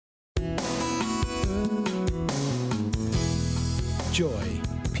Joy,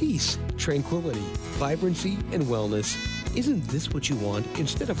 peace, tranquility, vibrancy, and wellness. Isn't this what you want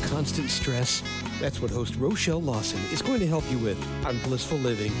instead of constant stress? That's what host Rochelle Lawson is going to help you with on Blissful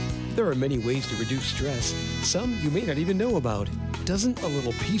Living. There are many ways to reduce stress, some you may not even know about. Doesn't a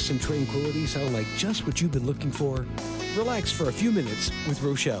little peace and tranquility sound like just what you've been looking for? Relax for a few minutes with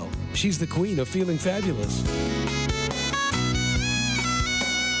Rochelle. She's the queen of feeling fabulous.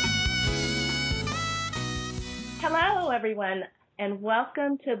 Hello, everyone, and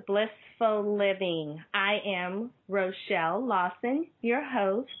welcome to Blissful Living. I am Rochelle Lawson, your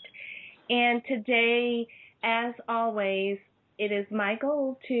host, and today, as always, it is my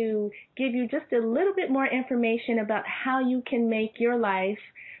goal to give you just a little bit more information about how you can make your life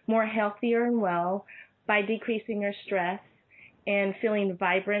more healthier and well by decreasing your stress and feeling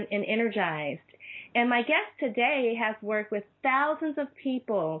vibrant and energized. And my guest today has worked with thousands of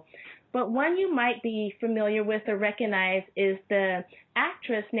people, but one you might be familiar with or recognize is the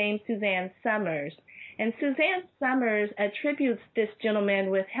actress named Suzanne Somers. And Suzanne Somers attributes this gentleman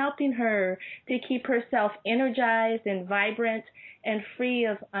with helping her to keep herself energized and vibrant and free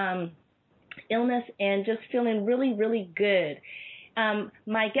of illness and just feeling really, really good.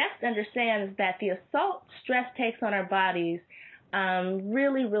 My guest understands that the assault stress takes on our bodies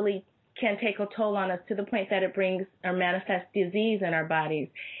really, really can take a toll on us to the point that it brings or manifests disease in our bodies.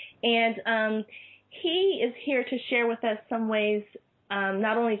 And he is here to share with us some ways,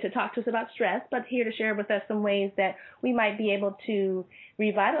 not only to talk to us about stress, but here to share with us some ways that we might be able to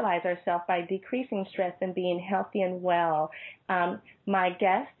revitalize ourselves by decreasing stress and being healthy and well. My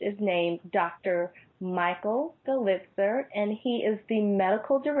guest is named Dr. Michael Galitzer, and he is the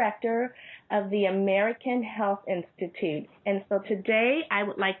medical director of the American Health Institute. And so today I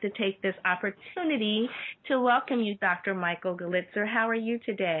would like to take this opportunity to welcome you, Dr. Michael Galitzer. How are you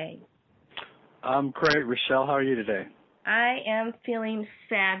today? I'm great, Rochelle. How are you today? I am feeling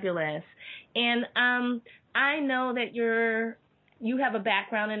fabulous. And I know that you have a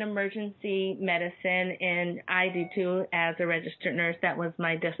background in emergency medicine, and I do too as a registered nurse. That was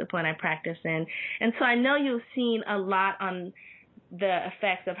my discipline I practiced in. And so I know you've seen a lot on the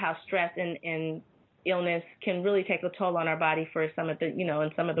effects of how stress and illness can really take a toll on our body for some of the,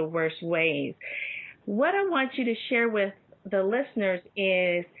 in some of the worst ways. What I want you to share with the listeners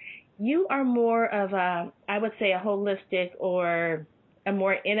is you are more of I would say, a holistic or a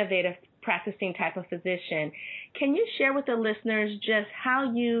more innovative practicing type of physician. Can you share with the listeners just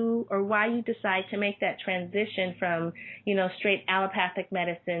how you or why you decide to make that transition from, straight allopathic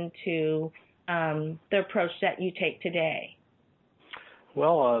medicine to the approach that you take today?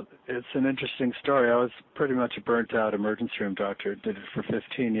 Well, it's an interesting story. I was pretty much a burnt-out emergency room doctor. Did it for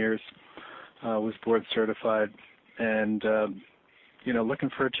 15 years. Was board certified, and looking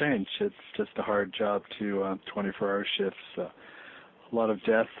for a change. It's just a hard job to 24-hour shifts. A lot of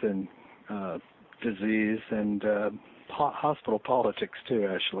death and disease and hospital politics too,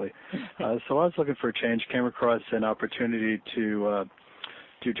 actually. So I was looking for a change, came across an opportunity to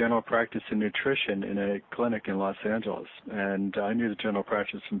do general practice in nutrition in a clinic in Los Angeles. And I knew the general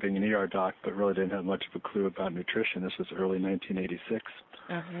practice from being an ER doc, but really didn't have much of a clue about nutrition. This was early 1986.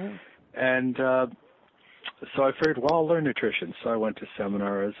 Uh-huh. And so I figured, well, I'll learn nutrition. So I went to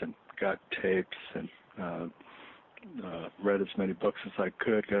seminars and got tapes and read as many books as I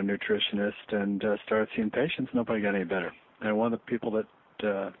could, got a nutritionist, and started seeing patients. Nobody got any better. And one of the people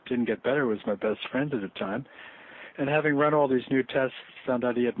that didn't get better was my best friend at the time. And having run all these new tests, found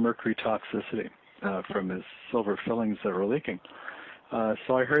out he had mercury toxicity from his silver fillings that were leaking.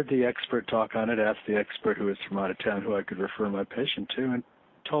 So I heard the expert talk on it, asked the expert who was from out of town who I could refer my patient to, and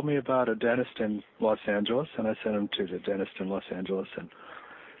told me about a dentist in Los Angeles, and I sent him to the dentist in Los Angeles. And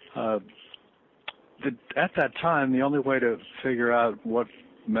at that time, the only way to figure out what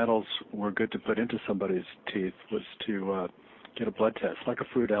metals were good to put into somebody's teeth was to get a blood test, like a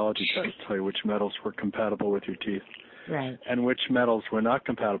food allergy test, tell you which metals were compatible with your teeth, right, and which metals were not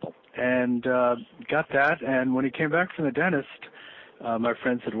compatible. And got that, and when he came back from the dentist, my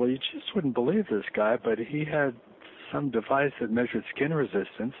friend said, well, you just wouldn't believe this guy, but he had some device that measured skin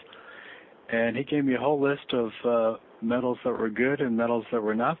resistance, and he gave me a whole list of metals that were good and metals that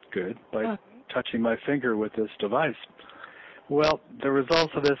were not good by touching my finger with this device. Well, the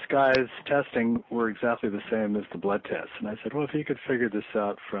results of this guy's testing were exactly the same as the blood test. And I said, well, if he could figure this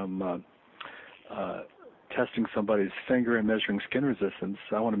out from testing somebody's finger and measuring skin resistance,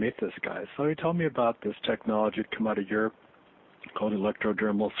 I want to meet this guy. So he told me about this technology that had come out of Europe called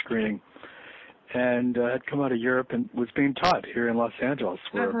electrodermal screening, and had come out of Europe and was being taught here in Los Angeles,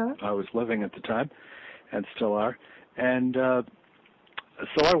 where I was living at the time and still are. And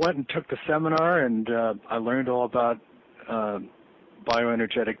so I went and took the seminar, and I learned all about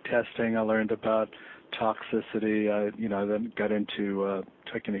bioenergetic testing. I learned about toxicity. I then got into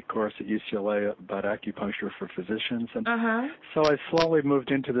taking a course at UCLA about acupuncture for physicians, and so I slowly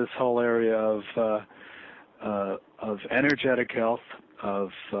moved into this whole area of energetic health,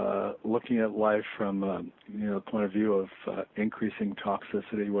 of looking at life from the point of view of increasing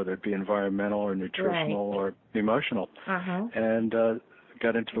toxicity, whether it be environmental or nutritional or emotional, and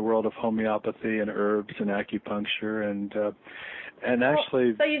got into the world of homeopathy and herbs and acupuncture, and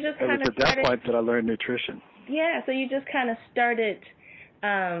actually so you just it was at that point that I learned nutrition. Yeah, so you just kind of started,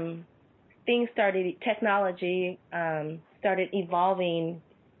 technology started evolving,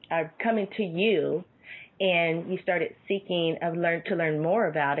 coming to you, and you started seeking to learn more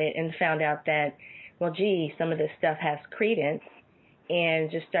about it, and found out that, well, gee, some of this stuff has credence,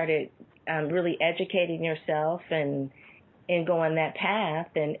 and just started really educating yourself and go on that path,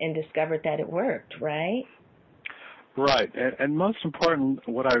 and discovered that it worked, right? Right, and most important,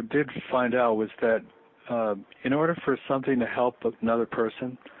 what I did find out was that in order for something to help another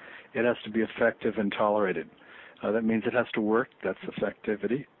person, it has to be effective and tolerated. That means it has to work. That's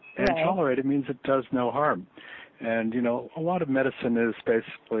effectivity. And tolerated means it does no harm. And, a lot of medicine is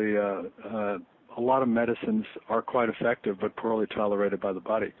basically, a lot of medicines are quite effective but poorly tolerated by the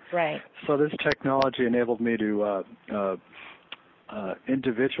body. Right. So this technology enabled me to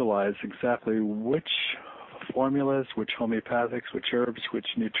individualize exactly which formulas, which homeopathics, which herbs, which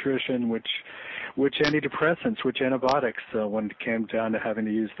nutrition, which antidepressants, which antibiotics, when it came down to having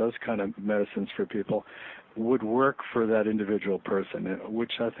to use those kind of medicines for people, would work for that individual person,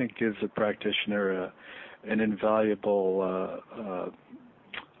 which I think gives a practitioner an invaluable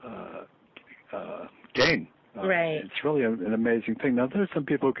gain. Right. It's really an amazing thing. Now, there's some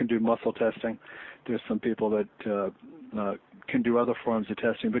people who can do muscle testing. There's some people that can do other forms of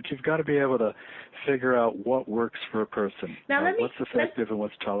testing, but you've got to be able to figure out what works for a person. Now, what's effective and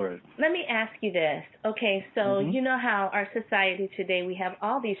what's tolerated. Let me ask you this. Okay, so you know how our society today, we have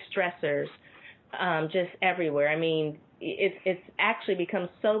all these stressors just everywhere. I mean, it's actually become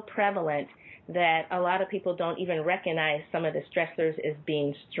so prevalent that a lot of people don't even recognize some of the stressors as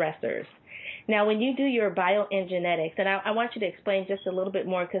being stressors. Now, when you do your bioenergetics, and I want you to explain just a little bit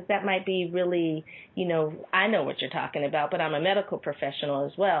more, because that might be really, I know what you're talking about, but I'm a medical professional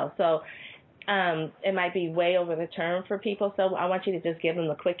as well. So it might be way over the term for people. So I want you to just give them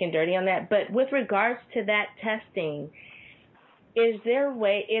the quick and dirty on that. But with regards to that testing,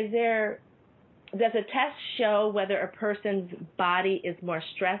 does a test show whether a person's body is more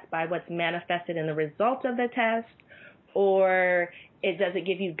stressed by what's manifested in the result of the test, or does it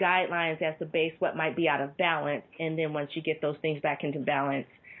give you guidelines as to base what might be out of balance, and then once you get those things back into balance,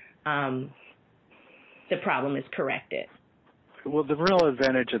 the problem is corrected? Well, the real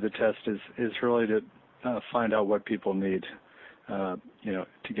advantage of the test is really to find out what people need, to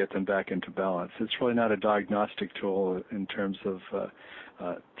get them back into balance. It's really not a diagnostic tool in terms of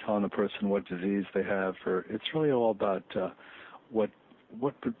telling a person what disease they have, or it's really all about what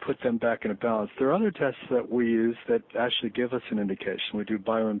would put them back in a balance. There are other tests that we use that actually give us an indication. We do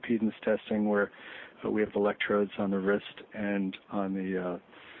bioimpedance testing, where we have electrodes on the wrist and on the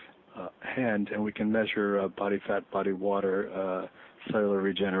hand, and we can measure body fat, body water, cellular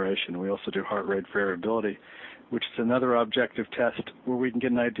regeneration. We also do heart rate variability, which is another objective test where we can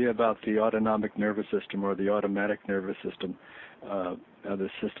get an idea about the autonomic nervous system, or the automatic nervous system, the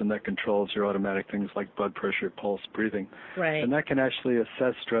system that controls your automatic things like blood pressure, pulse, breathing. Right. And that can actually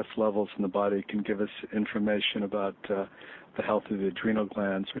assess stress levels in the body. It can give us information about the health of the adrenal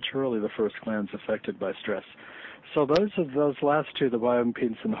glands, which are really the first glands affected by stress. So those last two, the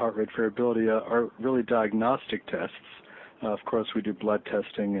bioimpedance and the heart rate variability, are really diagnostic tests. Of course, we do blood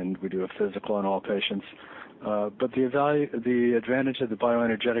testing, and we do a physical on all patients. But the advantage of the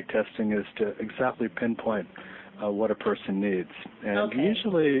bioenergetic testing is to exactly pinpoint what a person needs. And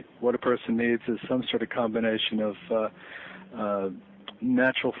usually what a person needs is some sort of combination of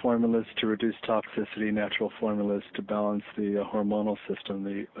natural formulas to reduce toxicity, natural formulas to balance the hormonal system,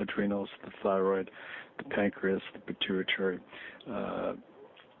 the adrenals, the thyroid, the pancreas, the pituitary,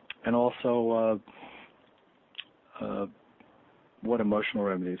 and also what emotional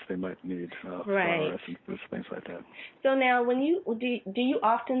remedies they might need, flower essences, things like that. So now, when do you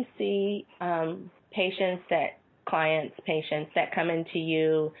often see patients that come into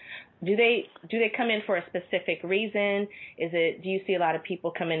you? Do they come in for a specific reason? Do you see a lot of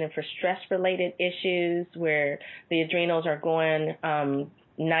people come in for stress-related issues where the adrenals are going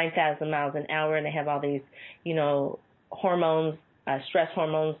 9,000 miles an hour, and they have all these, hormones, stress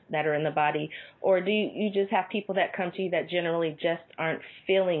hormones that are in the body? Or do you just have people that come to you that generally just aren't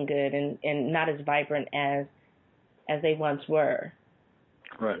feeling good and not as vibrant as they once were?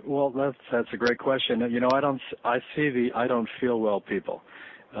 Right. Well, that's a great question. I see the I don't feel well people,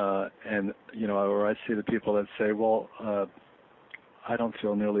 and or I see the people that say, well, I don't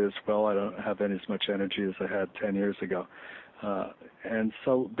feel nearly as well. I don't have as much energy as I had 10 years ago. And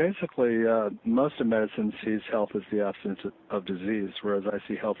so basically, most of medicine sees health as the absence of disease, whereas I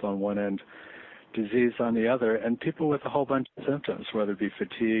see health on one end, disease on the other, and people with a whole bunch of symptoms, whether it be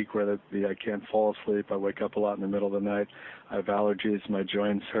fatigue, whether it be I can't fall asleep, I wake up a lot in the middle of the night, I have allergies, my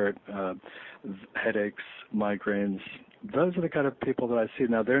joints hurt, headaches, migraines. Those are the kind of people that I see.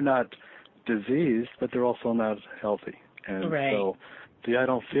 Now, they're not diseased, but they're also not healthy. And so the I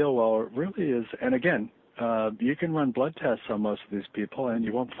don't feel well really is, and again, you can run blood tests on most of these people and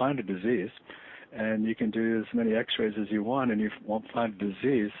you won't find a disease. And you can do as many x-rays as you want and you won't find a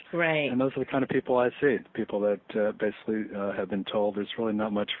disease. Right. And those are the kind of people I see, people that basically have been told there's really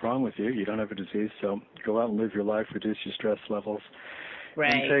not much wrong with you. You don't have a disease, so go out and live your life, reduce your stress levels,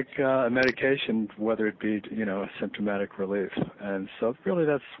 and take a medication, whether it be, a symptomatic relief. And so really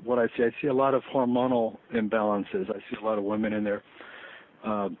that's what I see. I see a lot of hormonal imbalances. I see a lot of women in their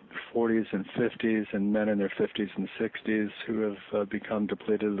 40s and 50s and men in their 50s and 60s who have become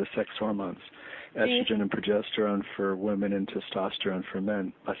depleted of the sex hormones, estrogen and progesterone for women and testosterone for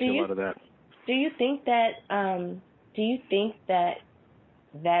men. I see a lot of that. Do you think that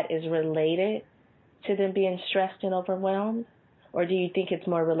that is related to them being stressed and overwhelmed, or do you think it's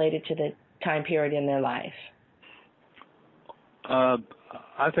more related to the time period in their life?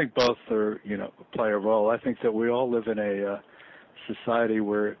 I think both are, play a role. I think that we all live in a society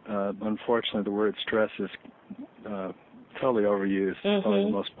where, unfortunately, the word stress is totally overused. It's probably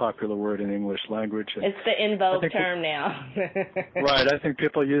the most popular word in English language. It's the in vogue term now. Right. I think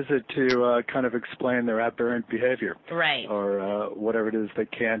people use it to kind of explain their aberrant behavior. Right. Or whatever it is they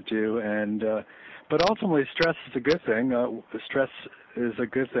can't do. And but ultimately, stress is a good thing. Stress is a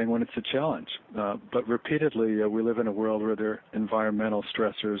good thing when it's a challenge. But repeatedly, we live in a world where there are environmental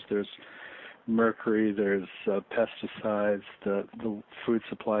stressors. There's mercury, there's pesticides, the food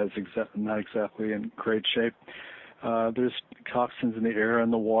supply is not exactly in great shape. There's toxins in the air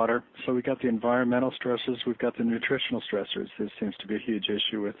and the water. So we've got the environmental stressors, we've got the nutritional stressors. There seems to be a huge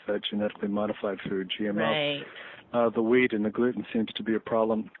issue with genetically modified food, GMO. Right. The wheat and the gluten seems to be a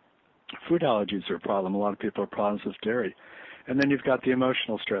problem. Food allergies are a problem. A lot of people have problems with dairy. And then you've got the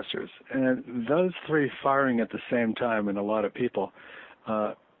emotional stressors. And those three firing at the same time in a lot of people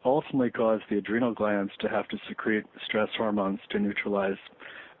ultimately cause the adrenal glands to have to secrete stress hormones to neutralize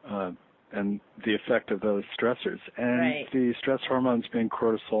and the effect of those stressors. And the stress hormones being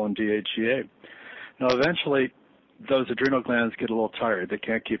cortisol and DHEA. Now, eventually, those adrenal glands get a little tired. They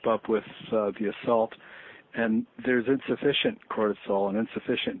can't keep up with the assault. And there's insufficient cortisol and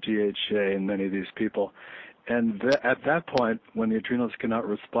insufficient DHEA in many of these people. And at that point, when the adrenals cannot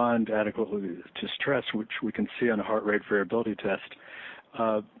respond adequately to stress, which we can see on a heart rate variability test,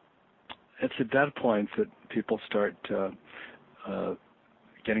 it's at that point that people start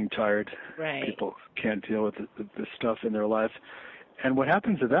getting tired. Right. People can't deal with the stuff in their life. And what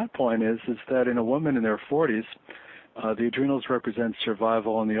happens at that point is that in a woman in their 40s, the adrenals represent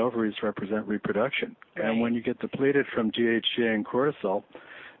survival and the ovaries represent reproduction. Right. And when you get depleted from DHEA and cortisol,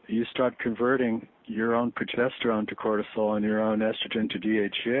 you start converting your own progesterone to cortisol and your own estrogen to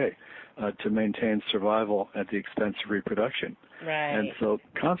DHEA to maintain survival at the expense of reproduction. Right. And so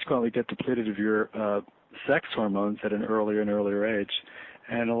consequently get depleted of your sex hormones at an earlier and earlier age.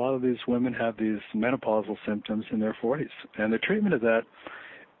 And a lot of these women have these menopausal symptoms in their 40s. And the treatment of that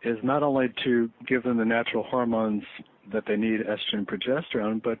is not only to give them the natural hormones that they need, estrogen and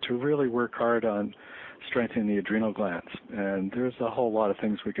progesterone, but to really work hard on strengthening the adrenal glands. And there's a whole lot of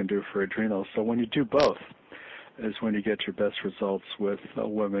things we can do for adrenals. So when you do both is when you get your best results with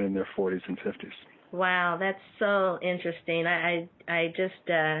women in their 40s and 50s. Wow, that's so interesting. I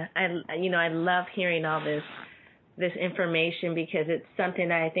love hearing all this information because it's something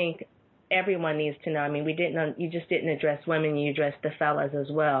that I think everyone needs to know. I mean, you just didn't address women, you addressed the fellas as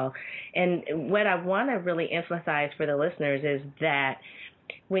well. And what I want to really emphasize for the listeners is that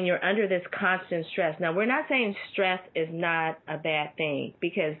when you're under this constant stress, now we're not saying stress is not a bad thing,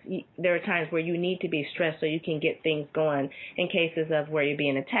 because there are times where you need to be stressed so you can get things going in cases of where you're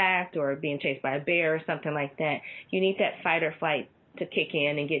being attacked or being chased by a bear or something like that. You need that fight or flight to kick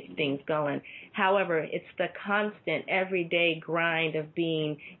in and get things going. However, it's the constant everyday grind of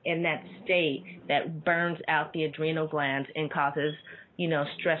being in that state that burns out the adrenal glands and causes,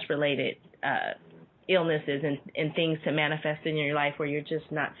 stress-related illnesses and things to manifest in your life where you're just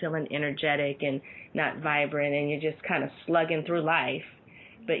not feeling energetic and not vibrant and you're just kind of slugging through life.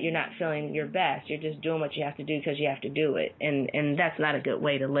 but you're not feeling your best. You're just doing what you have to do because you have to do it, and that's not a good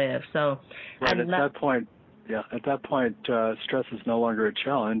way to live. So, right, at that point, stress is no longer a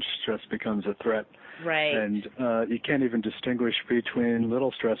challenge. Stress becomes a threat. Right. And you can't even distinguish between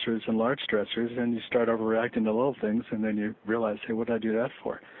little stressors and large stressors, and you start overreacting to little things, and then you realize, hey, what did I do that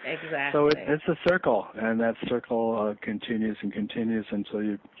for? Exactly. So it's a circle, and that circle continues and continues until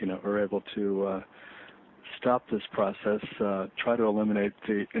you are able to stop this process, try to eliminate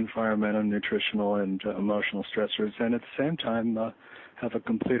the environmental, nutritional, and emotional stressors, and at the same time have a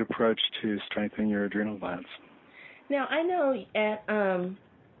complete approach to strengthening your adrenal glands. Now, I know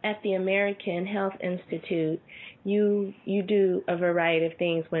at the American Health Institute, you do a variety of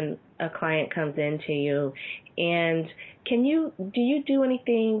things when a client comes into you. And do you do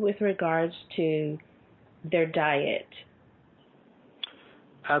anything with regards to their diet?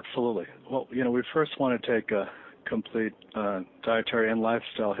 Absolutely. Well, we first want to take a complete dietary and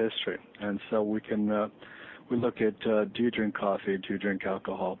lifestyle history, and so we look at do you drink coffee, do you drink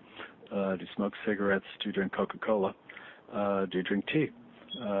alcohol, do you smoke cigarettes, do you drink Coca-Cola, do you drink tea?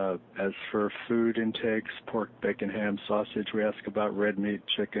 As for food intakes, pork, bacon, ham, sausage, we ask about red meat,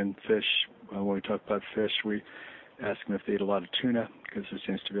 chicken, fish. When we talk about fish, we ask them if they eat a lot of tuna, because there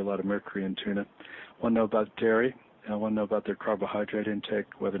seems to be a lot of mercury in tuna. Want to know about dairy. I want to know about their carbohydrate intake,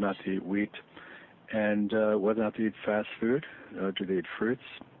 whether or not they eat wheat, and whether or not they eat fast food. Do they eat fruits,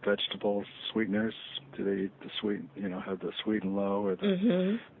 vegetables, sweeteners? Do they eat the sweet, have the sweet and low, or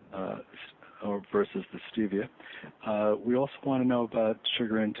the or versus the stevia? We also want to know about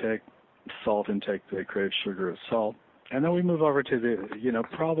sugar intake, salt intake. Do they crave sugar or salt? And then we move over to the,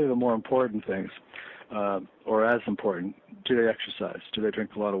 probably the more important things, or as important. Do they exercise? Do they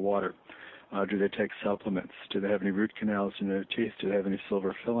drink a lot of water? Do they take supplements? Do they have any root canals in their teeth? Do they have any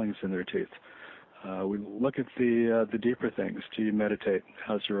silver fillings in their teeth? We look at the deeper things. Do you meditate?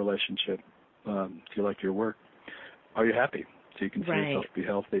 How's your relationship? Do you like your work? Are you happy? So you can see yourself be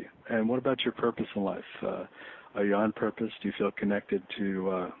healthy. And what about your purpose in life? Are you on purpose? Do you feel connected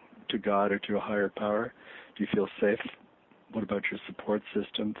to God or to a higher power? Do you feel safe? What about your support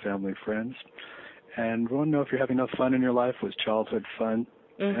system, family, friends? And we want to know if you're having enough fun in your life. Was childhood fun?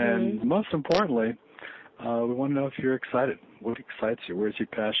 And most importantly, we want to know if you're excited. What excites you? Where's your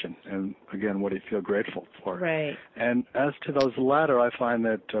passion? And again, what do you feel grateful for? Right. And as to those latter, I find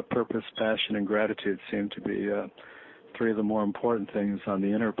that purpose, passion, and gratitude seem to be three of the more important things on the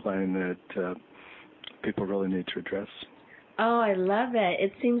inner plane that people really need to address. Oh, I love that.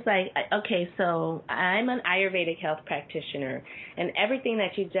 It seems like, okay, so I'm an Ayurvedic health practitioner, and everything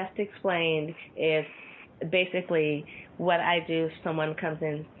that you just explained is basically what I do if someone comes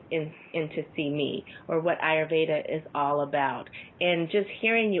in to see me, or what Ayurveda is all about. And just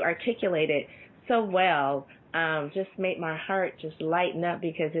hearing you articulate it so well just made my heart just lighten up,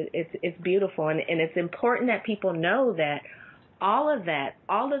 because it's beautiful. And it's important that people know that all of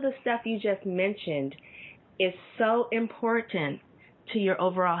the stuff you just mentioned is so important to your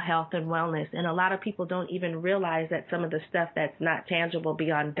overall health and wellness. And a lot of people don't even realize that some of the stuff that's not tangible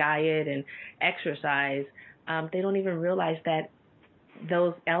beyond diet and exercise, they don't even realize that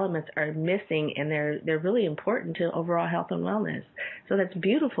those elements are missing, and they're really important to overall health and wellness. So that's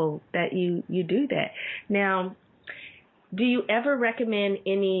beautiful that you do that. Now, do you ever recommend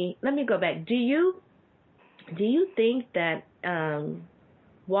let me go back. Do you think that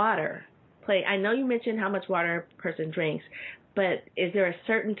water I know you mentioned how much water a person drinks, but is there a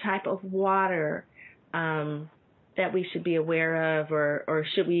certain type of water that we should be aware of, or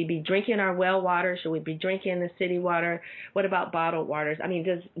should we be drinking our well water? Should we be drinking the city water? What about bottled waters? I mean,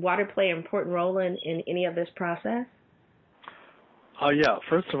 does water play an important role in any of this process? Yeah.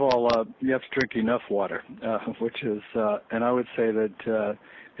 First of all, you have to drink enough water, which is, and I would say that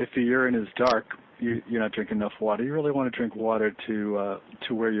if the urine is dark, you're not drinking enough water. You really want to drink water to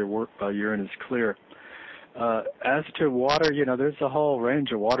where your urine is clear. As to water, there's a whole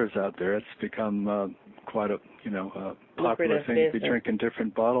range of waters out there. It's become quite a popular thing to be drinking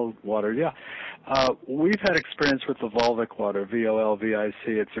different bottled water. Yeah, we've had experience with the Volvic water, Volvic.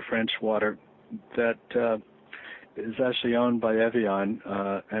 It's a French water that is actually owned by Evian,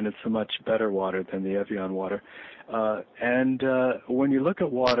 and it's a much better water than the Evian water. And when you look at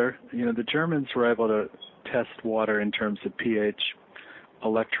water, the Germans were able to test water in terms of pH,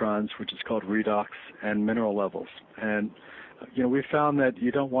 electrons, which is called redox, and mineral levels. And we found that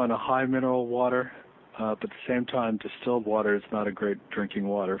you don't want a high mineral water, but at the same time, distilled water is not a great drinking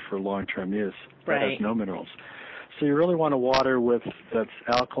water for long-term use. Right. That has no minerals. So you really want a water that's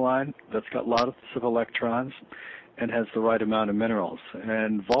alkaline, that's got lots of electrons, and has the right amount of minerals.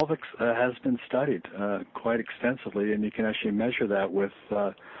 And Volvic has been studied quite extensively, and you can actually measure that with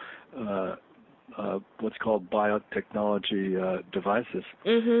what's called biotechnology devices.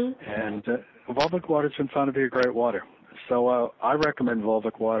 And Volvic water has been found to be a great water. So I recommend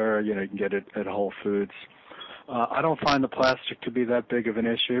Volvic water. You can get it at Whole Foods. I don't find the plastic to be that big of an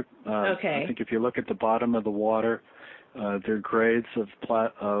issue. I think if you look at the bottom of the water, there are grades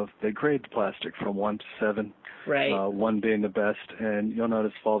they grade the plastic from 1 to 7. Right. 1 being the best, and you'll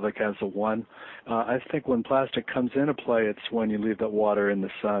notice Volvic has a 1. I think when plastic comes into play, it's when you leave that water in the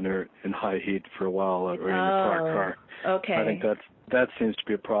sun or in high heat for a while, or in your parked car. Okay. I think that seems to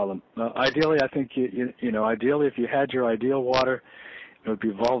be a problem. Ideally, I think ideally, if you had your ideal water, it would be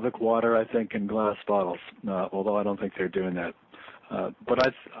Volvic water, I think, in glass bottles. Although I don't think they're doing that.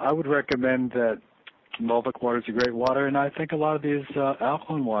 But I would recommend that Volvic water is a great water, and I think a lot of these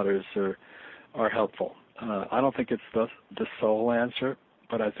alkaline waters are helpful. I don't think it's the sole answer,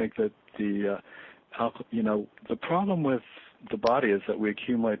 but I think that the problem with the body is that we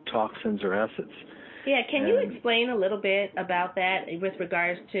accumulate toxins or acids. Yeah, can you explain a little bit about that with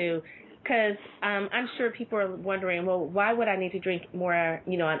regards to, because I'm sure people are wondering, well, why would I need to drink more,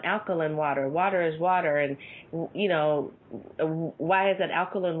 an alkaline water? Water is water, and, why is that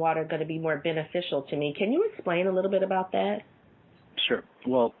alkaline water going to be more beneficial to me? Can you explain a little bit about that? Sure.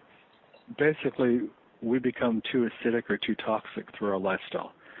 Well, basically, we become too acidic or too toxic through our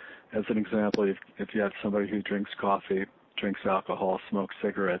lifestyle. As an example, if you have somebody who drinks coffee, drinks alcohol, smokes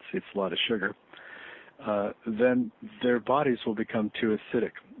cigarettes, eats a lot of sugar, then their bodies will become too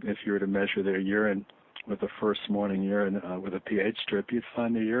acidic. If you were to measure their urine with a first morning urine with a pH strip, you'd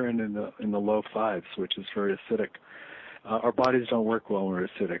find the urine in the low 5s, which is very acidic. Our bodies don't work well when we're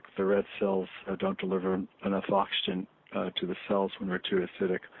acidic. The red cells don't deliver enough oxygen to the cells when we're too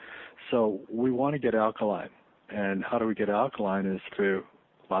acidic. So we want to get alkaline. And how do we get alkaline is through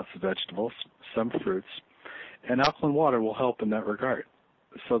lots of vegetables, some fruits, and alkaline water will help in that regard.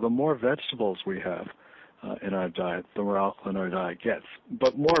 So the more vegetables we have in our diet, the more alkaline our diet gets.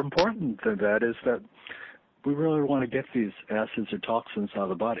 But more important than that is that we really want to get these acids or toxins out of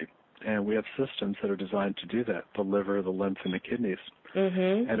the body. And we have systems that are designed to do that, the liver, the lymph, and the kidneys.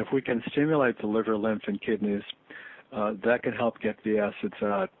 And if we can stimulate the liver, lymph, and kidneys, that can help get the acids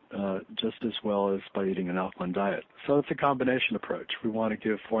out just as well as by eating an alkaline diet. So it's a combination approach. We want to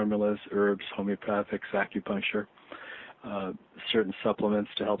give formulas, herbs, homeopathics, acupuncture, certain supplements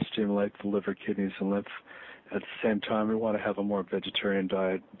to help stimulate the liver, kidneys, and lymph. At the same time, we want to have a more vegetarian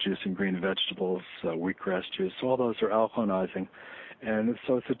diet, juicing green vegetables, wheatgrass juice. All those are alkalinizing. And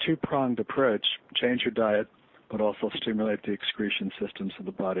so it's a two-pronged approach. Change your diet, but also stimulate the excretion systems of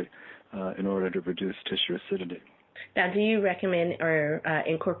the body in order to reduce tissue acidity. Now, do you recommend or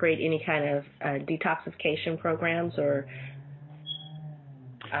incorporate any kind of detoxification programs or?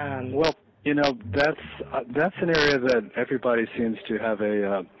 Well, that's an area that everybody seems to have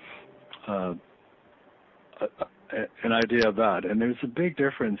an idea about, and there's a big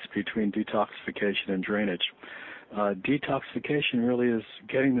difference between detoxification and drainage. Detoxification really is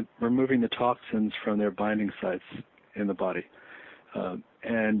removing the toxins from their binding sites in the body,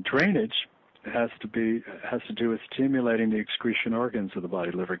 and drainage has to do with stimulating the excretion organs of the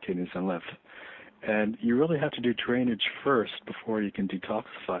body, liver, kidneys, and lymph. And you really have to do drainage first before you can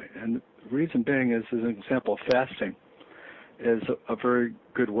detoxify. And the reason being is, as an example, fasting is a very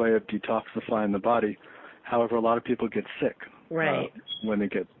good way of detoxifying the body. However, a lot of people get sick when they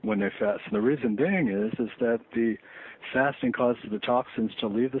fast. And the reason being is that the fasting causes the toxins to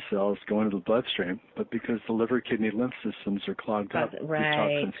leave the cells, go into the bloodstream, but because the liver, kidney, lymph systems are clogged up, the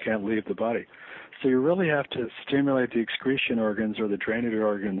toxins can't leave the body. So you really have to stimulate the excretion organs or the drainage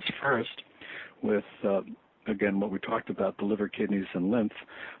organs first with, again, what we talked about, the liver, kidneys, and lymph,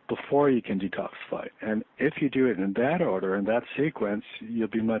 before you can detoxify. And if you do it in that order, in that sequence, you'll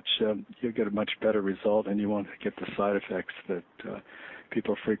get a much better result, and you won't get the side effects that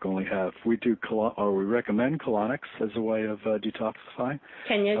people frequently have. We recommend colonics as a way of detoxifying.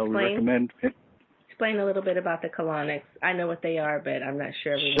 Can you explain? We recommend Explain a little bit about the colonics. I know what they are, but I'm not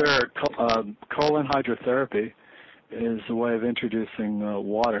sure. Sure. Colon hydrotherapy is a way of introducing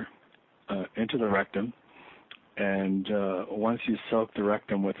water into the rectum, and once you soak the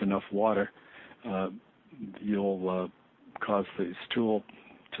rectum with enough water, you'll cause the stool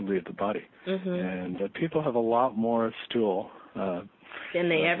to leave the body. And people have a lot more stool than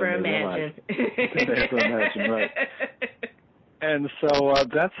they ever imagined. Than they ever imagined, right. And so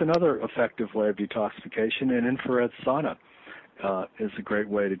that's another effective way of detoxification, and infrared sauna is a great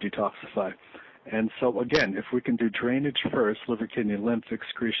way to detoxify. And so, again, if we can do drainage first, liver, kidney, lymph,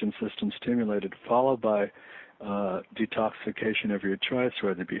 excretion system stimulated, followed by detoxification of your choice,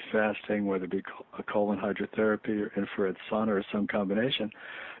 whether it be fasting, whether it be a colon hydrotherapy or infrared sauna or some combination,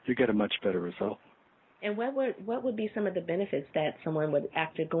 you get a much better result. And what would be some of the benefits that someone would,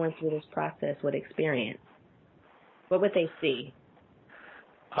 after going through this process, would experience? What would they see?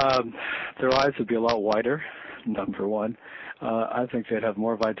 Their eyes would be a lot wider, number one. I think they'd have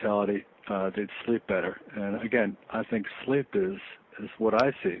more vitality. They'd sleep better. And again, I think sleep is what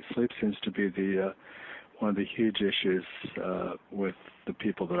I see. Sleep seems to be the one of the huge issues with the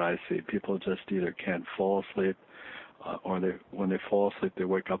people that I see. People just either can't fall asleep, or when they fall asleep, they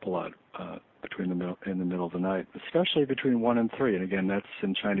wake up a lot in the middle of the night, especially between 1 and 3. And again, that's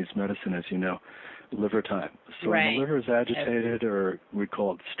in Chinese medicine, as you know, liver time. So right. when the liver is agitated, or we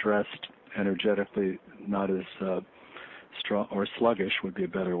call it stressed, energetically not as strong, or sluggish would be a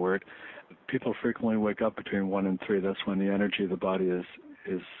better word, people frequently wake up between 1 and 3. That's when the energy of the body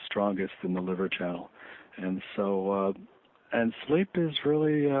is strongest in the liver channel. And so, and sleep is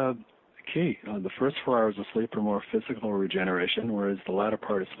really key. The first 4 hours of sleep are more physical regeneration, whereas the latter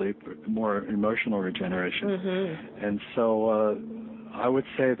part of sleep, more emotional regeneration. Mm-hmm. And so I would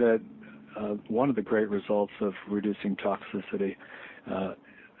say that one of the great results of reducing toxicity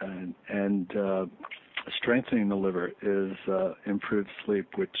and strengthening the liver is improved sleep,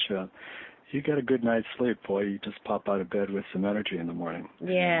 which you get a good night's sleep, boy, you just pop out of bed with some energy in the morning.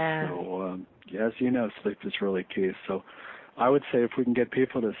 Yeah. So, as you know, sleep is really key. So I would say if we can get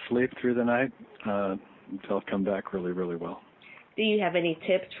people to sleep through the night, they'll come back really, really well. Do you have any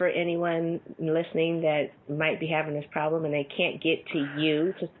tips for anyone listening that might be having this problem and they can't get to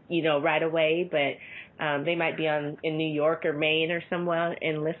you, right away, but they might be in New York or Maine or somewhere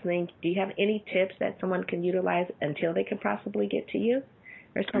and listening? Do you have any tips that someone can utilize until they can possibly get to you?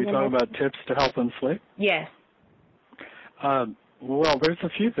 Or are you talking about tips to help them sleep? Yes. Well, there's a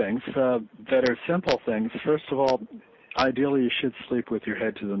few things that are simple things. First of all, ideally you should sleep with your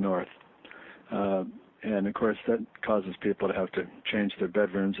head to the north. And, of course, that causes people to have to change their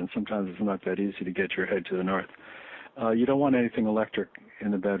bedrooms, and sometimes it's not that easy to get your head to the north. You don't want anything electric in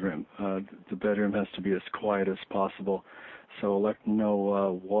the bedroom. The bedroom has to be as quiet as possible. So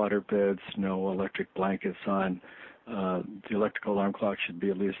no water beds, no electric blankets on. The electrical alarm clock should be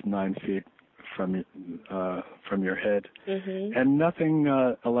at least 9 feet from your head, mm-hmm. and nothing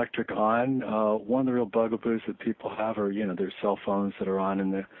electric on. One of the real bugaboos that people have are their cell phones that are on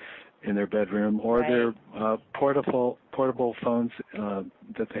in their bedroom, or right. their portable phones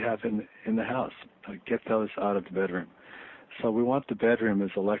that they have in the house. Get those out of the bedroom. So we want the bedroom as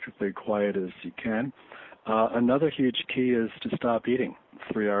electrically quiet as you can. Another huge key is to stop eating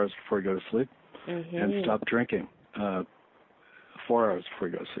 3 hours before you go to sleep, mm-hmm. and stop drinking 4 hours before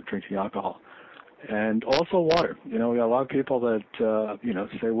you go to sleep, drinking alcohol. And also water. We got a lot of people that,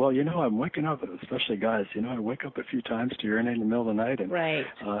 say, well, I'm waking up, especially guys, I wake up a few times to urinate in the middle of the night. And, right.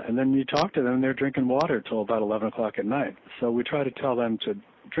 And then you talk to them, and they're drinking water till about 11 o'clock at night. So we try to tell them to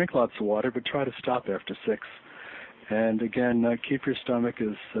drink lots of water, but try to stop after 6. And, again, keep your stomach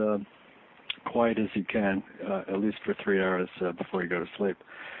as quiet as you can, at least for 3 hours before you go to sleep.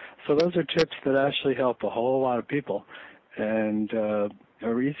 So those are tips that actually help a whole lot of people. And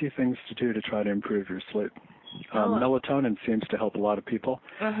are easy things to do to try to improve your sleep. Melatonin seems to help a lot of people.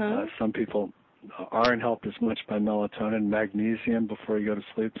 Uh-huh. Some people aren't helped as much by melatonin. Magnesium before you go to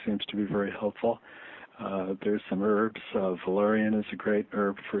sleep seems to be very helpful. There's some herbs. Valerian is a great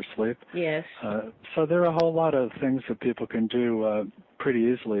herb for sleep. Yes. So there are a whole lot of things that people can do pretty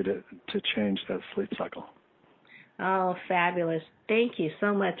easily to change that sleep cycle. Oh, fabulous. Thank you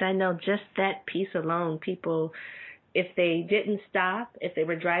so much. I know just that piece alone, people, if they didn't stop, if they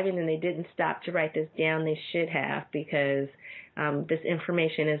were driving and they didn't stop to write this down, they should have, because this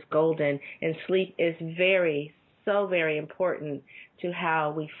information is golden, and sleep is so very important to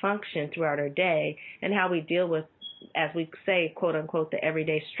how we function throughout our day and how we deal with, as we say, quote unquote, the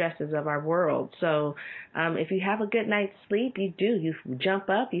everyday stresses of our world. So if you have a good night's sleep, you jump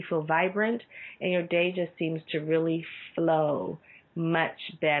up, you feel vibrant, and your day just seems to really flow much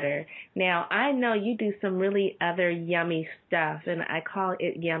better. Now, I know you do some really other yummy stuff, and I call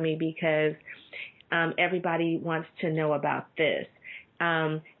it yummy because everybody wants to know about this.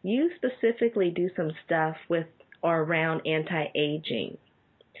 You specifically do some stuff with or around anti-aging.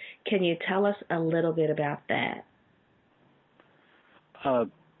 Can you tell us a little bit about that?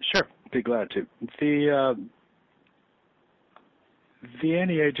 Sure, be glad to. The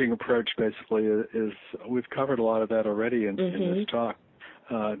anti-aging approach basically is we've covered a lot of that already in this talk.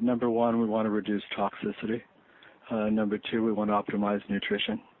 Number one, we want to reduce toxicity. Number two, we want to optimize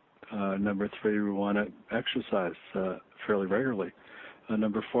nutrition. Number three, we want to exercise fairly regularly.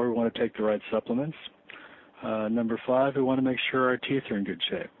 Number four, we want to take the right supplements. Number 5, we want to make sure our teeth are in good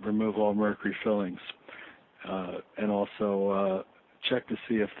shape. Remove all mercury fillings. And also check to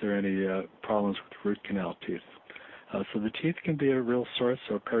see if there are any problems with root canal teeth. So the teeth can be a real source,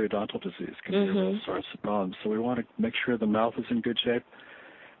 or periodontal disease can be a real source of problems. So we want to make sure the mouth is in good shape.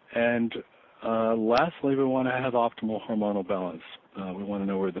 And lastly, we want to have optimal hormonal balance. We want to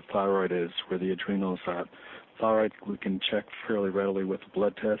know where the thyroid is, where the adrenals are. Thyroid we can check fairly readily with a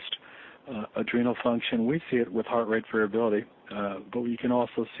blood test. Adrenal function, we see it with heart rate variability, but you can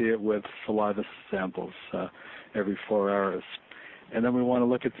also see it with saliva samples every 4 hours. And then we want to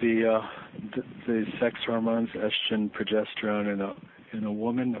look at the sex hormones, estrogen, progesterone in a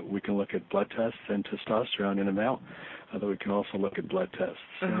woman. We can look at blood tests, and testosterone in a male. Although we can also look at blood tests.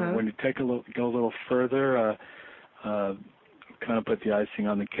 When you go a little further, kind of put the icing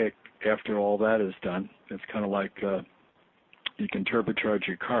on the cake after all that is done. It's kind of like you can turbocharge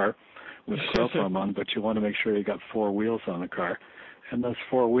your car with growth hormone, but you want to make sure you got 4 wheels on the car. And those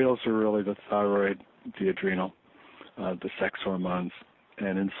 4 wheels are really the thyroid, the adrenal, the sex hormones,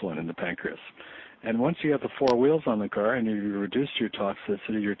 and insulin in the pancreas. And once you have the 4 wheels on the car and you reduced your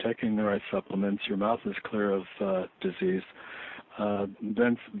toxicity, you're taking the right supplements, your mouth is clear of disease,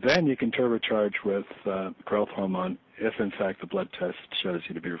 then you can turbocharge with growth hormone if, in fact, the blood test shows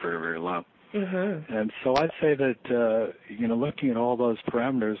you to be very, very low. And so I'd say that, looking at all those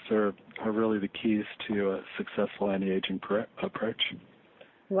parameters are really the keys to a successful anti-aging approach.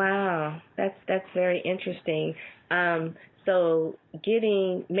 Wow, that's very interesting. So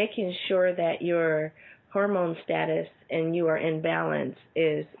making sure that your hormone status and you are in balance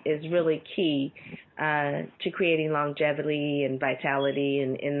is really key to creating longevity and vitality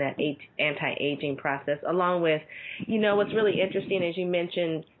in that anti-aging process, along with, what's really interesting is you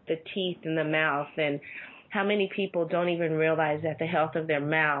mentioned the teeth and the mouth, and how many people don't even realize that the health of their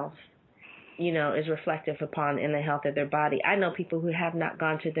mouth, is reflective upon in the health of their body. I know people who have not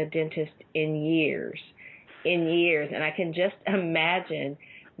gone to the dentist in years, and I can just imagine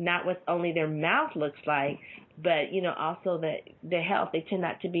not what only their mouth looks like, but, also the health. They tend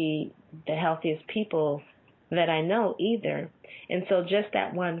not to be the healthiest people that I know either. And so just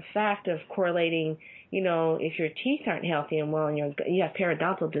that one fact of correlating, if your teeth aren't healthy and well and you have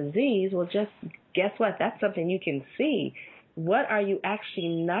periodontal disease, well, just guess what? That's something you can see. What are you actually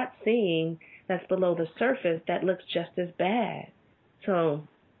not seeing that's below the surface that looks just as bad? So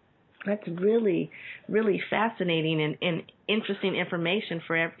that's really, really fascinating and interesting information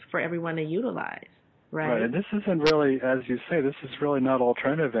for everyone to utilize, right? Right, and this isn't really, as you say, this is really not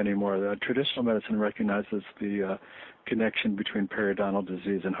alternative anymore. The traditional medicine recognizes the connection between periodontal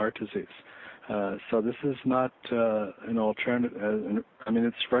disease and heart disease. So this is not an alternative.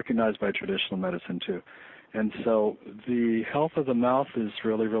 It's recognized by traditional medicine too. And so the health of the mouth is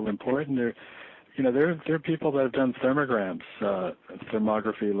really, really important. There are people that have done thermograms,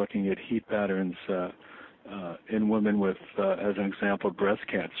 thermography, looking at heat patterns in women with, as an example, breast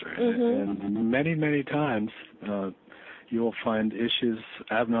cancer. And many, many times you will find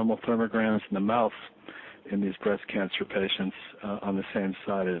abnormal thermograms in the mouth in these breast cancer patients on the same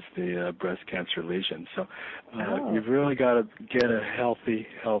side as the breast cancer lesion. So you've really got to get a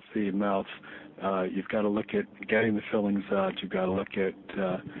healthy mouth. You've got to look at getting the fillings out. You've got to look at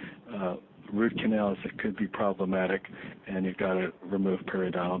root canals that could be problematic, and you've got to remove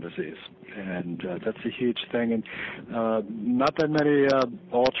periodontal disease. And that's a huge thing. And not that many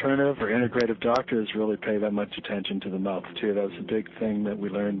alternative or integrative doctors really pay that much attention to the mouth, too. That was a big thing that we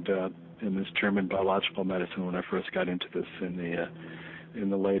learned in this German biological medicine when I first got into this in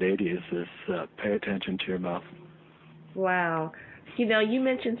the late 80s, is pay attention to your mouth. Wow. You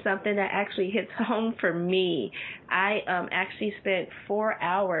mentioned something that actually hits home for me. I actually spent 4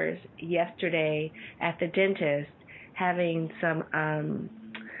 hours yesterday at the dentist having some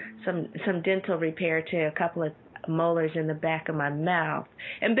dental repair to a couple of molars in the back of my mouth.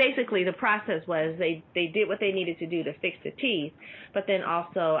 And basically the process was they did what they needed to do to fix the teeth, but then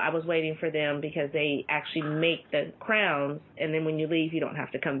also I was waiting for them because they actually make the crowns, and then when you leave you don't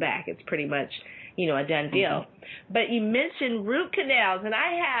have to come back. It's pretty much a done deal. But you mentioned root canals, and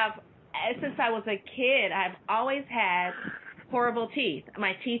I have, since I was a kid, I've always had horrible teeth.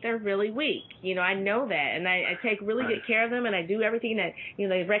 My teeth are really weak. I know that, and I take really good care of them, and I do everything that,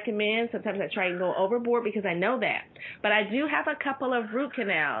 they recommend. Sometimes I try and go overboard because I know that. But I do have a couple of root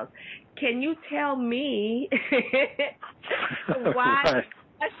canals. Can you tell me why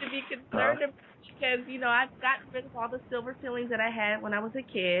I should be concerned about? Because, I've gotten rid of all the silver fillings that I had when I was a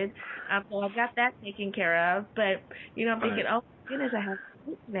kid. So I've got that taken care of. But, I'm thinking, oh, goodness, I have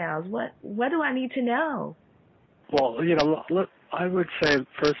root canals. What do I need to know? Well, I would say,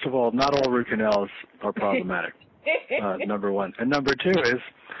 first of all, not all root canals are problematic, number one. And number two is,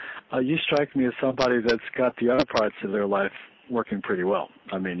 you strike me as somebody that's got the other parts of their life working pretty well.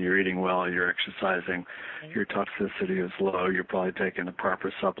 I mean, you're eating well, you're exercising, your toxicity is low, you're probably taking the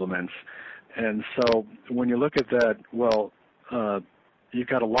proper supplements. And so when you look at that, well, you've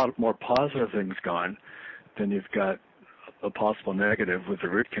got a lot more positive things going than you've got a possible negative with the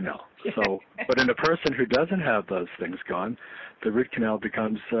root canal. So, but in a person who doesn't have those things going, the root canal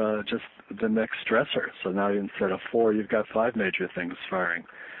becomes just the next stressor. So now instead of 4, you've got 5 major things firing.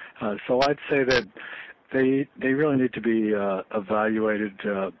 So I'd say that they really need to be evaluated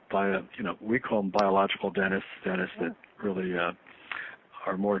by we call them biological dentists that really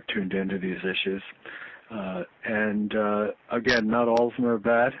are more tuned into these issues. And again, not all of them are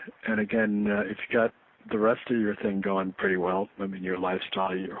bad. And again, if you got the rest of your thing going pretty well, I mean, your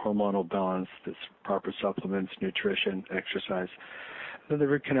lifestyle, your hormonal balance, this proper supplements, nutrition, exercise, then the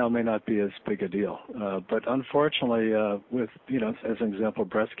root canal may not be as big a deal. But unfortunately, with, as an example,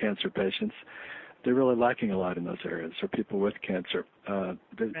 breast cancer patients, they're really lacking a lot in those areas, or people with cancer.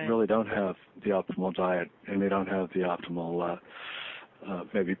 They really don't have the optimal diet, and they don't have the optimal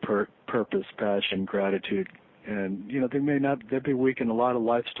maybe purpose, passion, gratitude. And, they'll be weak in a lot of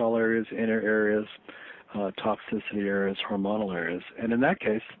lifestyle areas, inner areas, toxicity areas, hormonal areas. And in that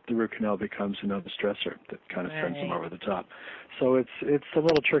case, the root canal becomes another stressor that kind of sends them over the top. So it's a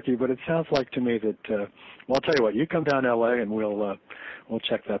little tricky, but it sounds like to me that, well, I'll tell you what, you come down to L.A. and we'll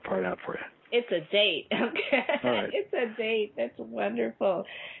check that part out for you. It's a date. Okay. All right. It's a date. That's wonderful.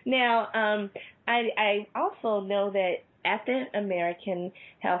 Now, I also know that at the American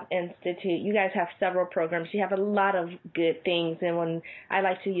Health Institute, you guys have several programs. You have a lot of good things, and when I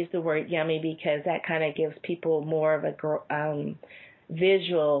like to use the word yummy because that kind of gives people more of a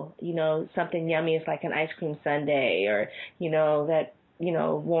visual. Something yummy is like an ice cream sundae, or that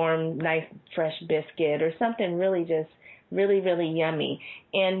warm, nice, fresh biscuit, or something really just really, really yummy.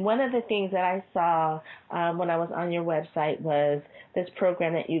 And one of the things that I saw when I was on your website was this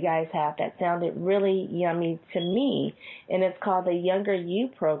program that you guys have that sounded really yummy to me, and it's called the Younger You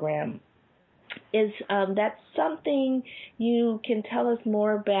program. Is that something you can tell us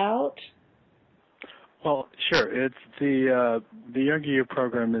more about? Well, sure. It's the Younger You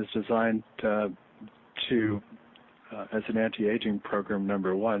program is designed to as an anti-aging program,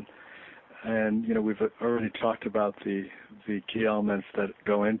 number one. And, we've already talked about the key elements that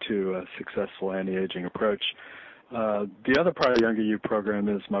go into a successful anti-aging approach. The other part of the Younger You program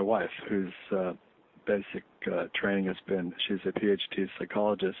is my wife, whose basic training has been, she's a PhD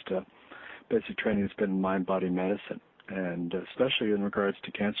psychologist. Basic training has been mind-body medicine, and especially in regards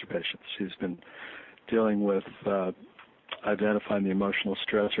to cancer patients. She's been dealing with identifying the emotional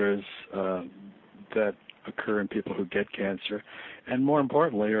stressors that occur in people who get cancer, and more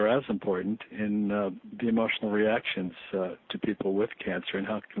importantly, or as important, in the emotional reactions to people with cancer, and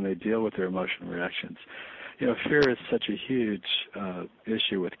how can they deal with their emotional reactions. Fear is such a huge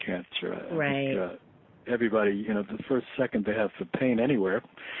issue with cancer. Right. I think, everybody, the first second they have the pain anywhere,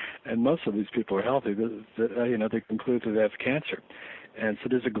 and most of these people are healthy, they conclude that they have cancer. And so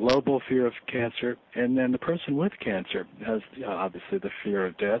there's a global fear of cancer, and then the person with cancer has obviously the fear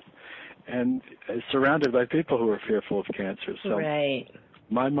of death, and is surrounded by people who are fearful of cancer. So right.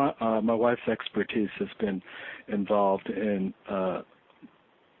 My wife's expertise has been involved in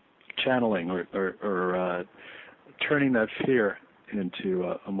channeling or turning that fear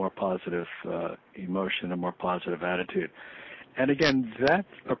into a more positive emotion, a more positive attitude. And again, that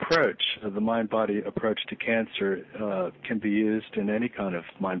approach, the mind-body approach to cancer, can be used in any kind of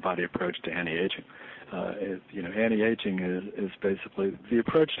mind-body approach to anti-aging. Anti-aging is basically, the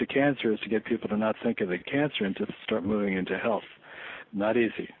approach to cancer is to get people to not think of the cancer and to start moving into health. Not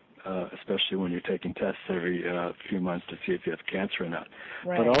easy, especially when you're taking tests every few months to see if you have cancer or not.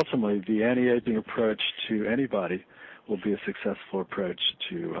 Right. But ultimately, the anti-aging approach to anybody will be a successful approach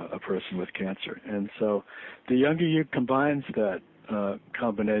to a person with cancer. And so the Younger You combines that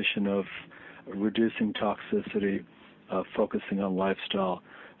combination of reducing toxicity, focusing on lifestyle,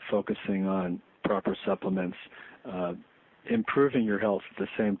 focusing on proper supplements, improving your health at the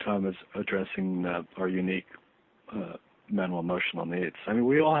same time as addressing our unique mental emotional needs. I mean,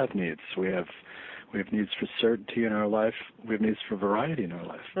 we all have needs. We have needs for certainty in our life. We have needs for variety in our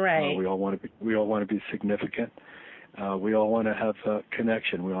life. Right. We all want to be significant. We all want to have a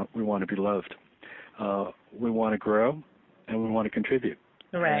connection. We want to be loved. We want to grow, and we want to contribute.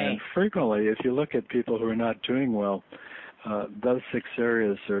 Right. And frequently, if you look at people who are not doing well, those 6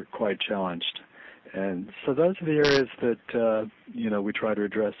 areas are quite challenged. And so those are the areas that we try to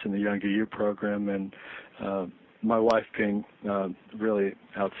address in the Younger You program. And my wife being really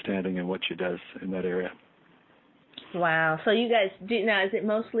outstanding in what she does in that area. Wow. So you guys do now? Is it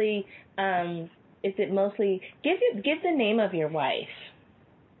mostly? Give the name of your wife?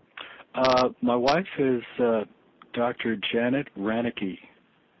 My wife is Dr. Janet Ranicky,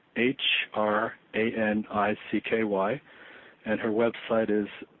 HRANICKY, and her website is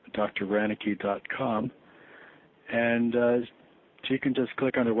drranicky.com. And you can just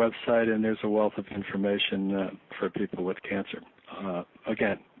click on her website, and there's a wealth of information for people with cancer.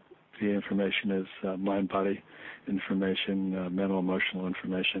 Again, the information is mind-body information, mental, emotional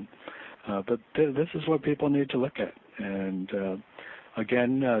information. But this is what people need to look at. And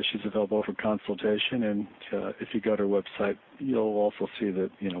again, she's available for consultation. And if you go to her website, you'll also see that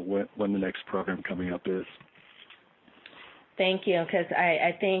when the next program coming up is. Thank you, because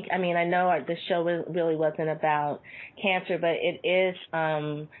I know the show really wasn't about cancer, but it is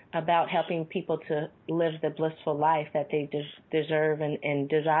about helping people to live the blissful life that they deserve and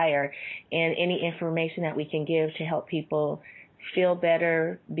desire. And any information that we can give to help people feel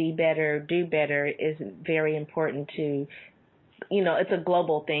better, be better, do better is very important to, it's a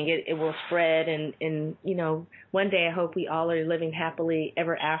global thing. It will spread, and one day I hope we all are living happily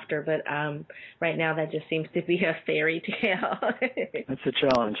ever after, but right now that just seems to be a fairy tale. That's a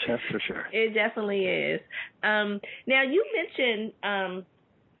challenge, that's for sure. It definitely is. Now, you mentioned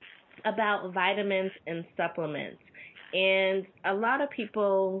about vitamins and supplements, and a lot of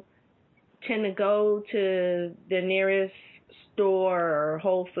people tend to go to the nearest store or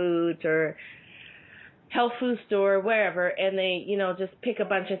Whole Foods or health food store, wherever, and they, just pick a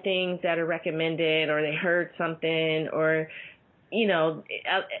bunch of things that are recommended, or they heard something, or,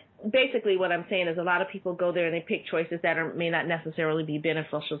 basically what I'm saying is a lot of people go there and they pick choices that may not necessarily be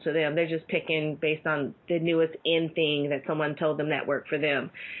beneficial to them. They're just picking based on the newest in thing that someone told them that worked for them.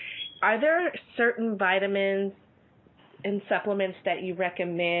 Are there certain vitamins and supplements that you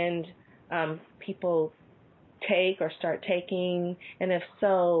recommend people take or start taking? And if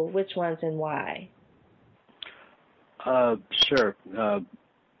so, which ones and why? Sure.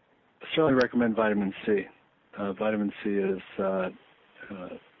 Certainly recommend vitamin C. Vitamin C is the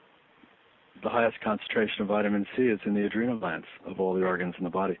highest concentration of vitamin C is in the adrenal glands of all the organs in the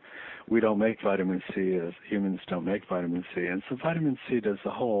body. We don't make vitamin C, as humans don't make vitamin C, and so vitamin C does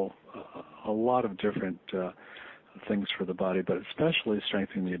a lot of different things for the body, but especially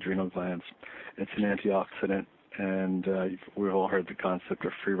strengthening the adrenal glands. It's an antioxidant, and we've all heard the concept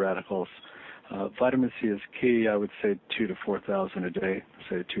of free radicals. Vitamin C is key. I would say 2,000 to 4,000 a day,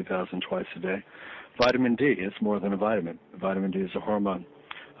 say 2,000 twice a day. Vitamin D is more than a vitamin. Vitamin D is a hormone.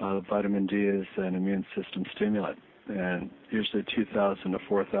 Vitamin D is an immune system stimulant, and usually 2,000 to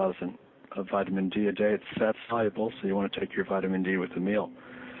 4,000 of vitamin D a day. It's fat soluble, so you want to take your vitamin D with a meal.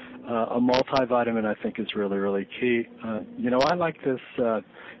 A multivitamin, I think, is really, really key. I like this. You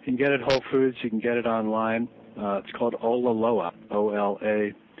can get it at Whole Foods. You can get it online. It's called Olaloa,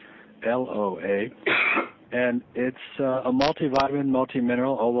 OLALOA, and it's a multivitamin,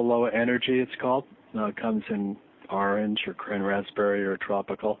 multi-mineral, Olaloa Energy it's called. It comes in orange or cran raspberry or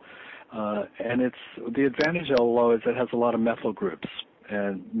tropical. And it's the advantage of Olaloa is it has a lot of methyl groups,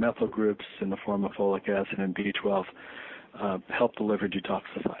 and methyl groups in the form of folic acid and B12 help the liver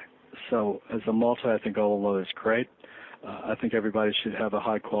detoxify. So as a multi, I think Olaloa is great. I think everybody should have a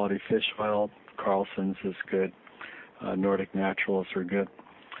high-quality fish oil. Carlson's is good. Nordic Naturals are good.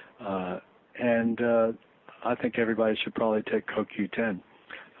 And I think everybody should probably take CoQ10.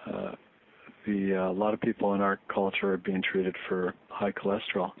 A lot of people in our culture are being treated for high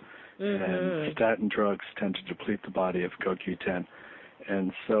cholesterol, and statin drugs tend to deplete the body of CoQ10.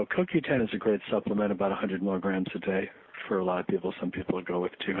 And so CoQ10 is a great supplement, about 100 milligrams a day for a lot of people. Some people go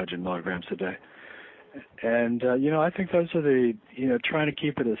with 200 milligrams a day. And, I think those are trying to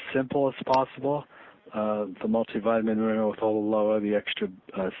keep it as simple as possible. The multivitamin mineral with Olaloa, the extra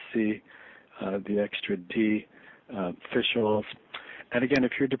C, the extra D, fish oils. And again,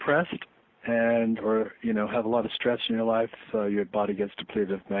 if you're depressed or have a lot of stress in your life, your body gets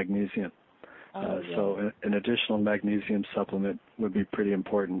depleted of magnesium. So an additional magnesium supplement would be pretty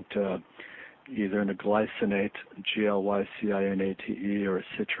important, either in a glycinate, GLYCINATE, or a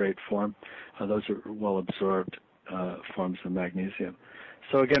citrate form. Those are well-absorbed forms of magnesium.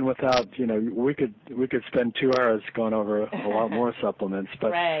 So again, without we could spend 2 hours going over a lot more supplements,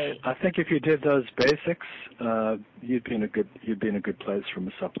 but right. I think if you did those basics, you'd be in a good place from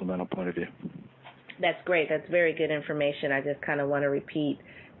a supplemental point of view. That's great. That's very good information. I just kind of want to repeat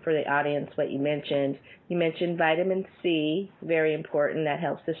for the audience what you mentioned. You mentioned vitamin C, very important. That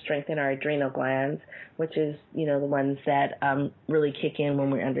helps to strengthen our adrenal glands, which is the ones that really kick in when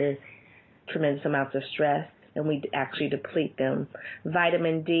we're under tremendous amounts of stress. and we actually deplete them.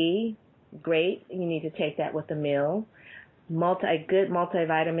 Vitamin D, great. You need to take that with a meal. A good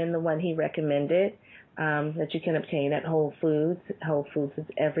multivitamin, the one he recommended, that you can obtain at Whole Foods. Whole Foods is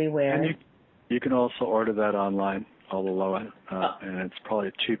everywhere. And you can also order that online, Olaloa, and it's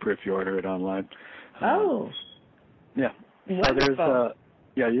probably cheaper if you order it online. Yeah. Wonderful. So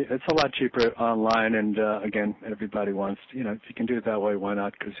it's a lot cheaper online, and again, everybody wants, if you can do it that way, why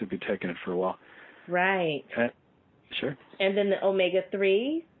not? Because you'll be taking it for a while. Right. Sure. And then the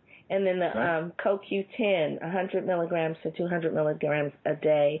omega-3s, and then the right. CoQ10, 100 milligrams to 200 milligrams a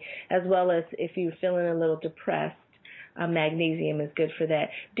day, as well as if you're feeling a little depressed, magnesium is good for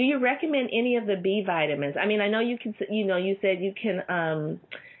that. Do you recommend any of the B vitamins? I mean, I know you can, you said you can,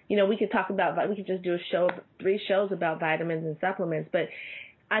 we could talk about, we could just do 3 shows about vitamins and supplements, but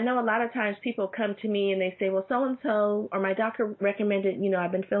I know a lot of times people come to me and they say, well, so-and-so, or my doctor recommended,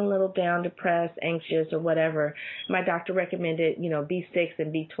 I've been feeling a little down, depressed, anxious, or whatever. My doctor recommended, B6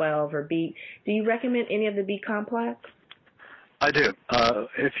 and B12 or B. Do you recommend any of the B complex? I do.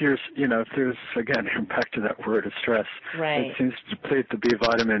 If there's, again, back to that word of stress, right. It seems to deplete the B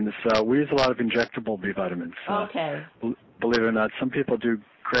vitamins. We use a lot of injectable B vitamins. Okay. Believe it or not, some people do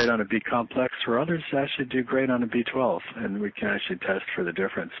great on a B complex, where others actually do great on a B12, and we can actually test for the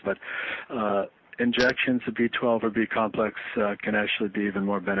difference. But injections of B12 or B complex can actually be even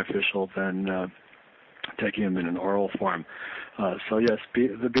more beneficial than taking them in an oral form. So yes,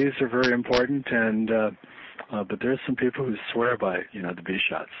 the Bs are very important, and but there's some people who swear by the B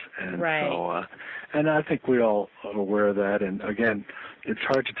shots, and right. so and I think we all are aware of that. And again, it's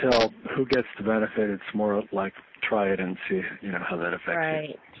hard to tell who gets the benefit. It's more like try it and see how that affects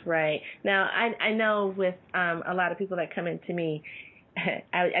you. Right. Now I know with a lot of people that come into me,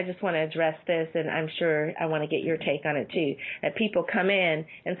 I just want to address this, and I'm sure I want to get your take on it too. That people come in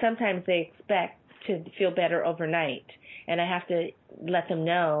and sometimes they expect to feel better overnight. And I have to let them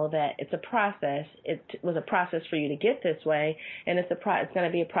know that it's a process. It was a process for you to get this way, and it's going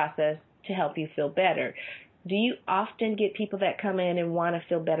to be a process to help you feel better. Do you often get people that come in and want to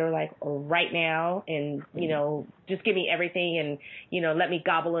feel better like right now and, just give me everything and, let me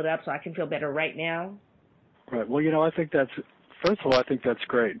gobble it up so I can feel better right now? Right. Well, I think first of all, I think that's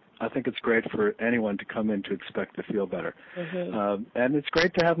great. I think it's great for anyone to come in to expect to feel better. Mm-hmm. And it's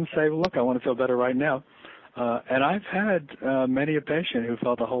great to have them say, look, I want to feel better right now. And I've had many a patient who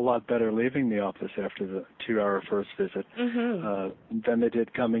felt a whole lot better leaving the office after the 2-hour first visit than they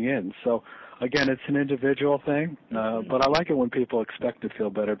did coming in. So, again, it's an individual thing, but I like it when people expect to feel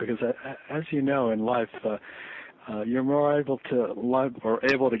better because, as you know, in life, you're more able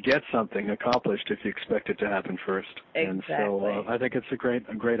to get something accomplished if you expect it to happen first. Exactly. And so I think it's a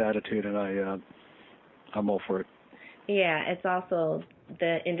great attitude, and I'm all for it. Yeah, it's also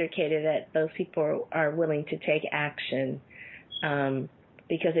the indicator that those people are willing to take action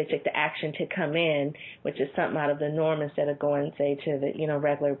because they took the action to come in, which is something out of the norm instead of going, say, to the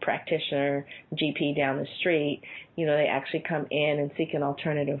regular practitioner, GP down the street. They actually come in and seek an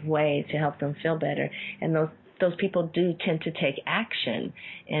alternative way to help them feel better. And those people do tend to take action,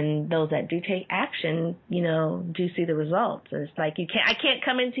 and those that do take action, do see the results. And it's like I can't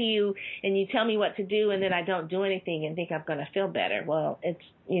come into you and you tell me what to do and then I don't do anything and think I'm going to feel better. Well, it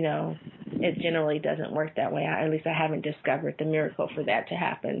generally doesn't work that way. At least I haven't discovered the miracle for that to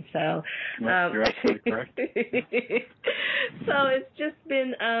happen. So, you're absolutely correct. So it's just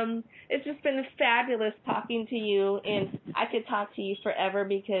been fabulous talking to you, and I could talk to you forever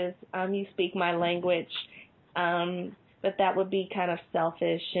because you speak my language. But that would be kind of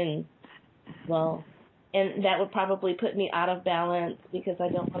selfish and that would probably put me out of balance because I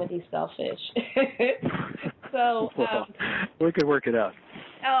don't want to be selfish. So we could work it out.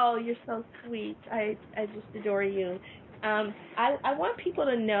 Oh, you're so sweet. I just adore you. I want people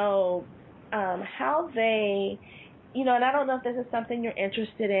to know how they, and I don't know if this is something you're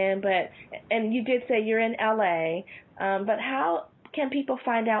interested in, and you did say you're in LA, but how can people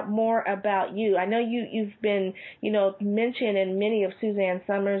find out more about you? I know you've been, mentioned in many of Suzanne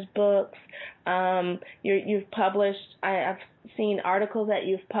Somers' books. You've published. I've seen articles that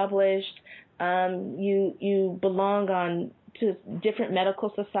you've published. You belong to different medical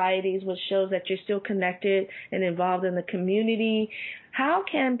societies, which shows that you're still connected and involved in the community. How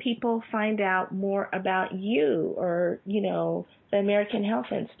can people find out more about you or, the American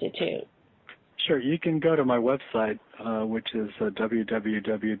Health Institute? Sure. You can go to my website, which is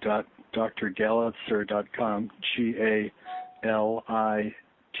www.drgalitzer.com, GALITZER.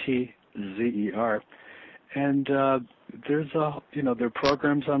 And there are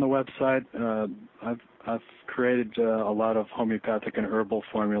programs on the website. I've created a lot of homeopathic and herbal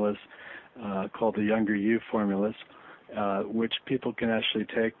formulas called the Younger You formulas, which people can actually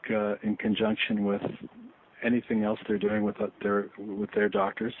take in conjunction with anything else they're doing with their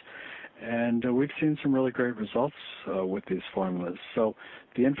doctors. And we've seen some really great results with these formulas. So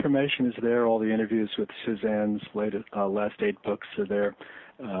the information is there. All the interviews with Suzanne's last 8 books are there.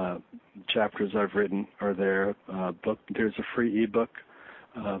 Chapters I've written are there. There's a free ebook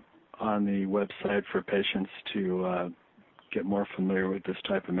on the website for patients to get more familiar with this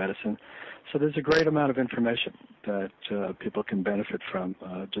type of medicine. So there's a great amount of information that people can benefit from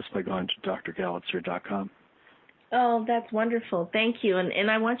just by going to drgalitzer.com. Oh, that's wonderful. Thank you.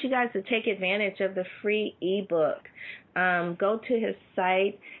 And I want you guys to take advantage of the free ebook. Go to his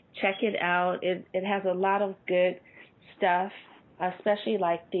site, check it out. It has a lot of good stuff, especially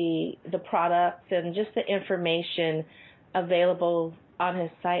like the products and just the information available on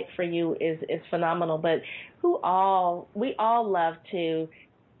his site for you is phenomenal. But we all love to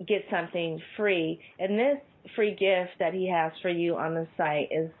get something free, and this free gift that he has for you on the site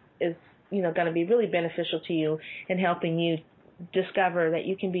is going to be really beneficial to you in helping you discover that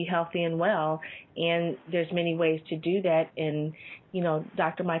you can be healthy and well. And there's many ways to do that. And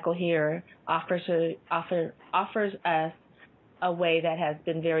Dr. Michael here offers us a way that has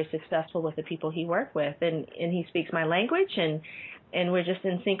been very successful with the people he worked with, and he speaks my language, and we're just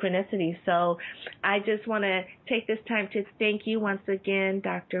in synchronicity. So I just want to take this time to thank you once again,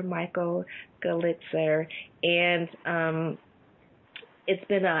 Dr. Michael Galitzer. And it's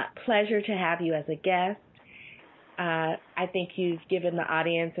been a pleasure to have you as a guest. I think you've given the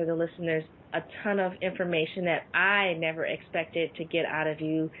audience or the listeners a ton of information that I never expected to get out of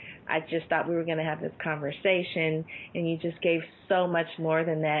you. I just thought we were going to have this conversation, and you just gave so much more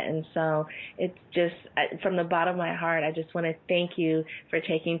than that. And so it's just, from the bottom of my heart, I just want to thank you for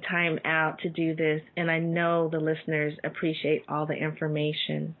taking time out to do this. And I know the listeners appreciate all the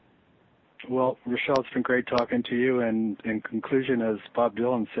information. Well, Rochelle, it's been great talking to you. And in conclusion, as Bob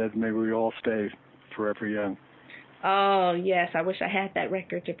Dylan said, may we all stay forever young. Oh, yes. I wish I had that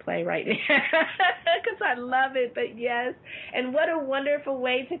record to play right now because I love it. But, yes. And what a wonderful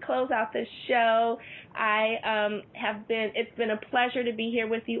way to close out the show. It's been a pleasure to be here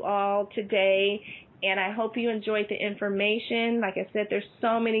with you all today. And I hope you enjoyed the information. Like I said, there's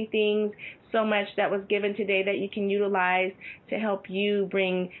so many things, so much that was given today that you can utilize to help you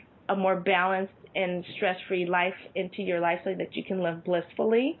bring a more balanced and stress-free life into your life so that you can live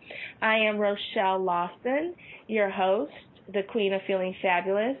blissfully. I am Rochelle Lawson, your host, the Queen of Feeling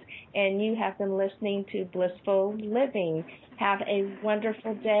Fabulous, and you have been listening to Blissful Living. Have a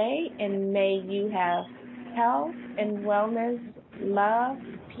wonderful day, and may you have health and wellness, love,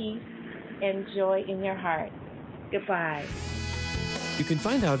 peace, and joy in your heart. Goodbye. You can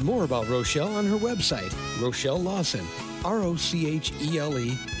find out more about Rochelle on her website, Rochelle Lawson, Rochele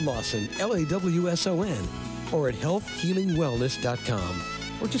Lawson, Lawson, or at healthhealingwellness.com.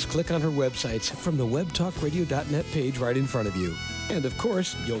 Or just click on her websites from the webtalkradio.net page right in front of you. And of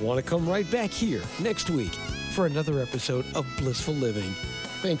course, you'll want to come right back here next week for another episode of Blissful Living.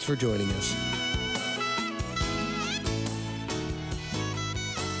 Thanks for joining us.